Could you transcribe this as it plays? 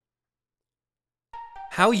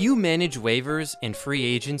How you manage waivers and free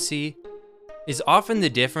agency is often the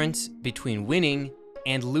difference between winning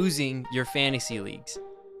and losing your fantasy leagues.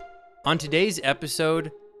 On today's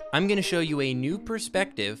episode, I'm going to show you a new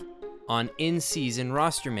perspective on in-season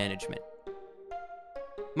roster management.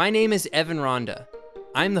 My name is Evan Ronda.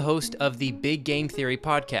 I'm the host of the Big Game Theory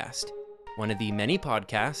podcast, one of the many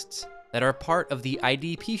podcasts that are part of the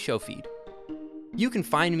IDP show feed. You can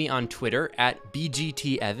find me on Twitter at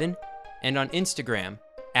BGTEvan and on Instagram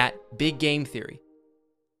at Big Game Theory.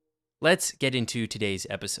 Let's get into today's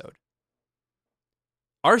episode.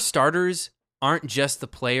 Our starters aren't just the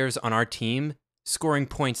players on our team scoring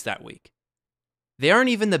points that week. They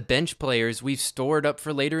aren't even the bench players we've stored up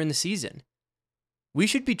for later in the season. We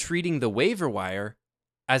should be treating the waiver wire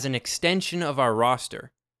as an extension of our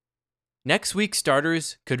roster. Next week's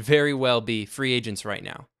starters could very well be free agents right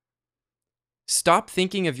now. Stop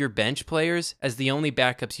thinking of your bench players as the only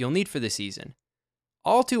backups you'll need for the season.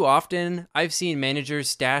 All too often, I've seen managers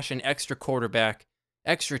stash an extra quarterback,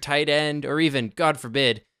 extra tight end, or even, God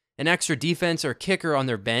forbid, an extra defense or kicker on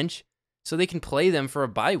their bench so they can play them for a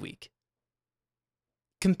bye week.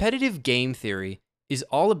 Competitive game theory is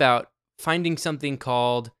all about finding something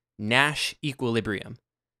called Nash equilibrium.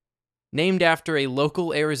 Named after a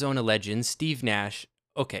local Arizona legend, Steve Nash.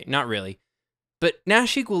 Okay, not really. But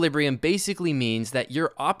Nash equilibrium basically means that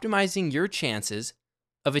you're optimizing your chances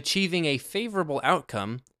of achieving a favorable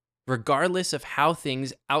outcome regardless of how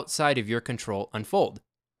things outside of your control unfold.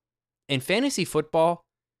 In fantasy football,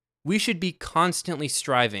 we should be constantly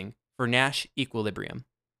striving for Nash equilibrium.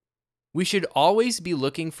 We should always be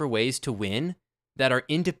looking for ways to win that are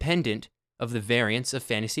independent of the variance of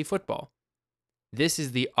fantasy football. This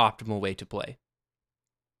is the optimal way to play.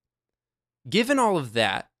 Given all of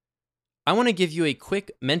that, I want to give you a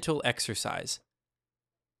quick mental exercise.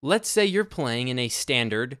 Let's say you're playing in a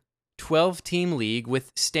standard 12-team league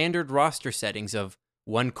with standard roster settings of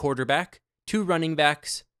 1 quarterback, 2 running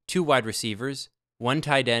backs, 2 wide receivers, 1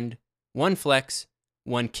 tight end, 1 flex,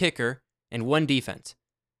 1 kicker, and 1 defense.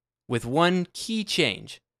 With one key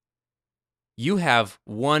change. You have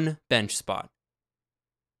 1 bench spot.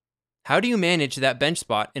 How do you manage that bench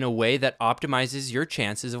spot in a way that optimizes your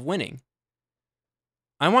chances of winning?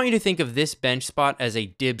 I want you to think of this bench spot as a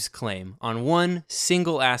dibs claim on one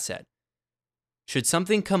single asset. Should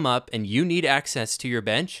something come up and you need access to your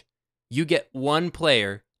bench, you get 1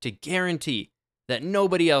 player to guarantee that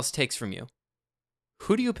nobody else takes from you.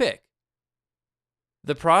 Who do you pick?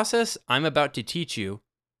 The process I'm about to teach you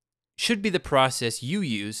should be the process you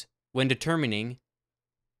use when determining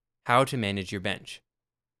how to manage your bench.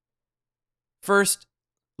 First,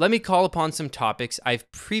 let me call upon some topics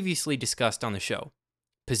I've previously discussed on the show: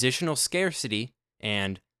 positional scarcity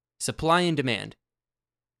and supply and demand.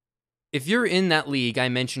 If you're in that league I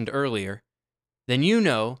mentioned earlier, then you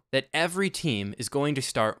know that every team is going to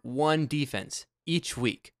start 1 defense each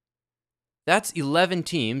week. That's 11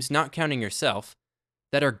 teams, not counting yourself,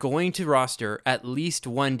 that are going to roster at least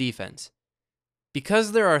 1 defense.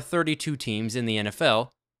 Because there are 32 teams in the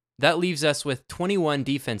NFL, that leaves us with 21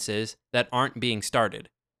 defenses that aren't being started.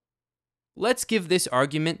 Let's give this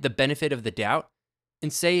argument the benefit of the doubt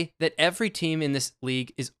and say that every team in this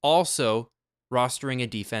league is also rostering a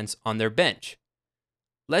defense on their bench.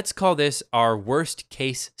 Let's call this our worst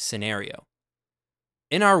case scenario.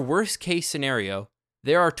 In our worst case scenario,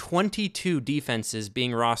 there are 22 defenses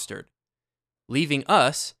being rostered, leaving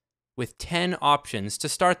us with 10 options to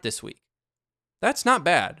start this week. That's not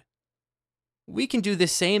bad. We can do the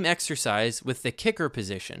same exercise with the kicker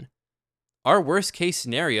position. Our worst case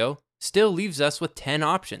scenario still leaves us with 10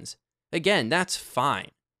 options. Again, that's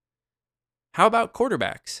fine. How about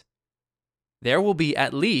quarterbacks? There will be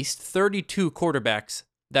at least 32 quarterbacks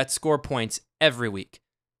that score points every week,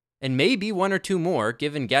 and maybe 1 or 2 more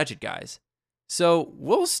given gadget guys. So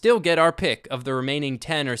we'll still get our pick of the remaining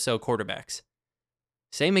 10 or so quarterbacks.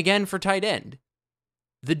 Same again for tight end.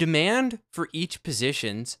 The demand for each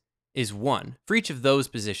positions is 1, for each of those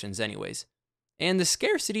positions anyways, and the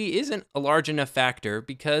scarcity isn't a large enough factor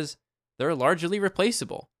because they're largely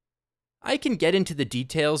replaceable. I can get into the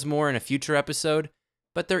details more in a future episode,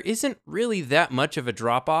 but there isn't really that much of a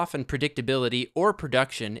drop-off in predictability or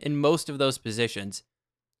production in most of those positions,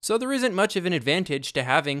 so there isn't much of an advantage to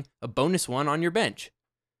having a bonus 1 on your bench.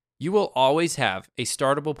 You will always have a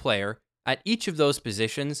startable player at each of those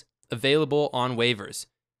positions available on waivers,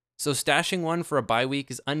 so stashing 1 for a bye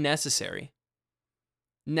week is unnecessary.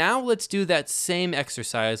 Now let's do that same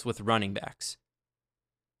exercise with running backs.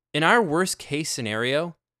 In our worst case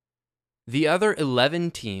scenario, the other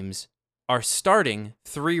 11 teams are starting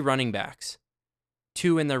 3 running backs,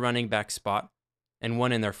 2 in their running back spot and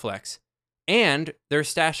 1 in their flex. and they're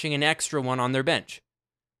stashing an extra one on their bench.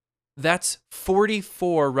 That's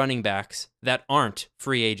 44 running backs that aren't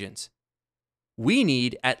free agents. We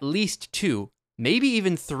need at least 2, maybe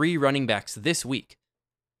even 3 running backs this week.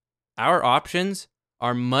 Our options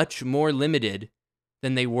are much more limited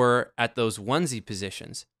than they were at those onesie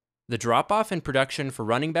positions. The drop-off in production for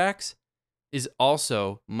running backs is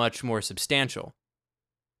also much more substantial.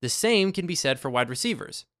 The same can be said for wide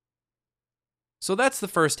receivers. So that's the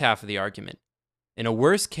first half of the argument. In a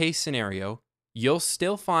worst-case scenario, you'll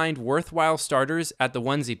still find worthwhile starters at the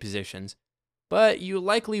onesie positions, but you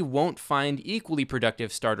likely won't find equally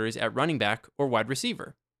productive starters at running back or wide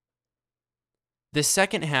receiver. The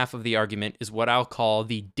second half of the argument is what I'll call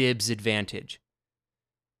the dibs advantage.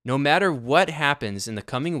 No matter what happens in the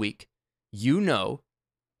coming week, you know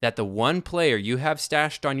that the one player you have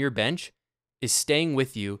stashed on your bench is staying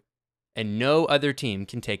with you and no other team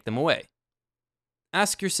can take them away.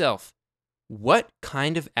 Ask yourself, what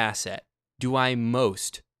kind of asset do I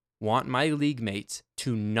most want my league mates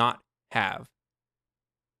to not have?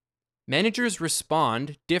 Managers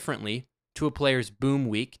respond differently to a player's boom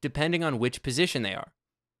week depending on which position they are.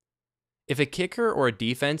 If a kicker or a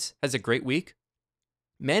defense has a great week,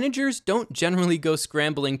 managers don't generally go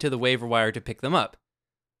scrambling to the waiver wire to pick them up.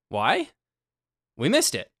 Why? We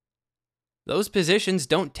missed it. Those positions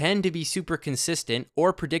don't tend to be super consistent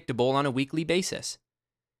or predictable on a weekly basis.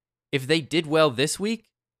 If they did well this week,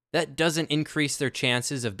 that doesn't increase their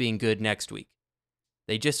chances of being good next week.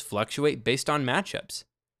 They just fluctuate based on matchups.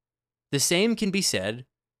 The same can be said,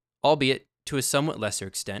 albeit to a somewhat lesser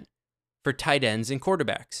extent, for tight ends and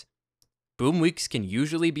quarterbacks. Boom weeks can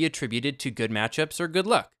usually be attributed to good matchups or good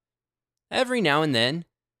luck. Every now and then,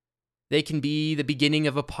 they can be the beginning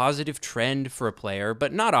of a positive trend for a player,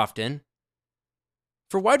 but not often.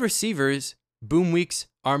 For wide receivers, boom weeks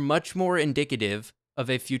are much more indicative of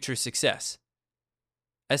a future success.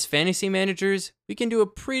 As fantasy managers, we can do a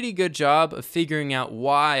pretty good job of figuring out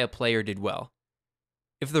why a player did well.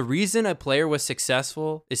 If the reason a player was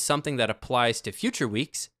successful is something that applies to future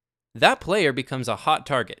weeks, that player becomes a hot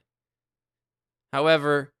target.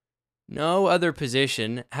 However, no other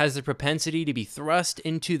position has the propensity to be thrust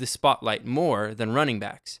into the spotlight more than running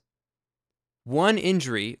backs. One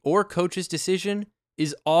injury or coach's decision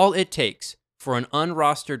is all it takes for an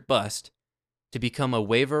unrostered bust to become a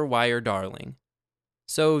waiver wire darling.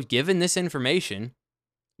 So, given this information,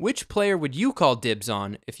 which player would you call dibs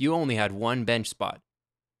on if you only had one bench spot?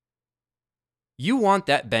 You want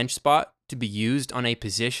that bench spot to be used on a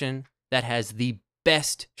position that has the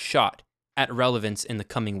best shot at relevance in the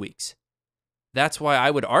coming weeks. That's why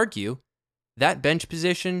I would argue that bench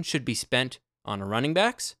position should be spent on running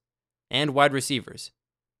backs and wide receivers.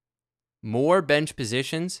 More bench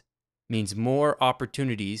positions means more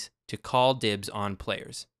opportunities to call dibs on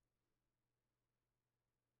players.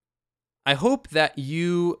 I hope that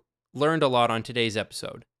you learned a lot on today's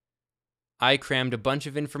episode. I crammed a bunch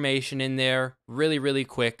of information in there really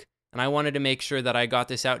quick, and I wanted to make sure that I got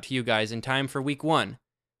this out to you guys in time for week 1.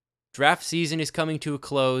 Draft season is coming to a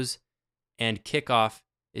close, and kickoff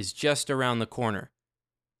is just around the corner.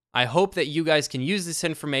 I hope that you guys can use this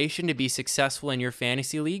information to be successful in your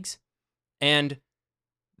fantasy leagues, and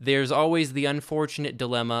there's always the unfortunate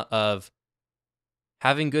dilemma of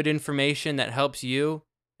having good information that helps you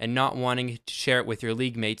and not wanting to share it with your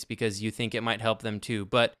league mates because you think it might help them too.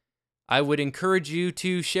 But I would encourage you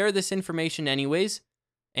to share this information anyways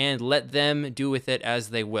and let them do with it as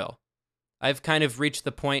they will. I've kind of reached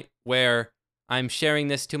the point where I'm sharing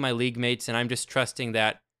this to my league mates and I'm just trusting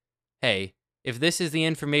that, hey, if this is the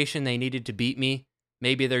information they needed to beat me,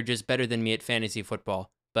 maybe they're just better than me at fantasy football.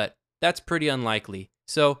 But that's pretty unlikely.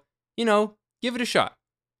 So, give it a shot.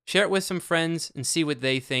 Share it with some friends and see what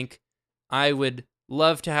they think. I would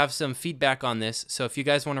love to have some feedback on this. So if you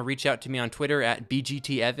guys want to reach out to me on Twitter at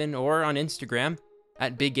BGTEvan or on Instagram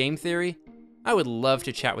at Big Game Theory, I would love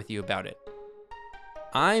to chat with you about it.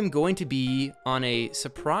 I'm going to be on a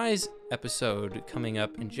surprise episode coming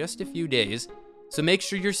up in just a few days, so make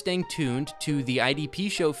sure you're staying tuned to the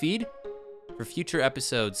IDP show feed for future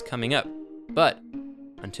episodes coming up. But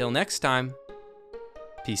until next time,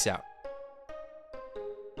 peace out.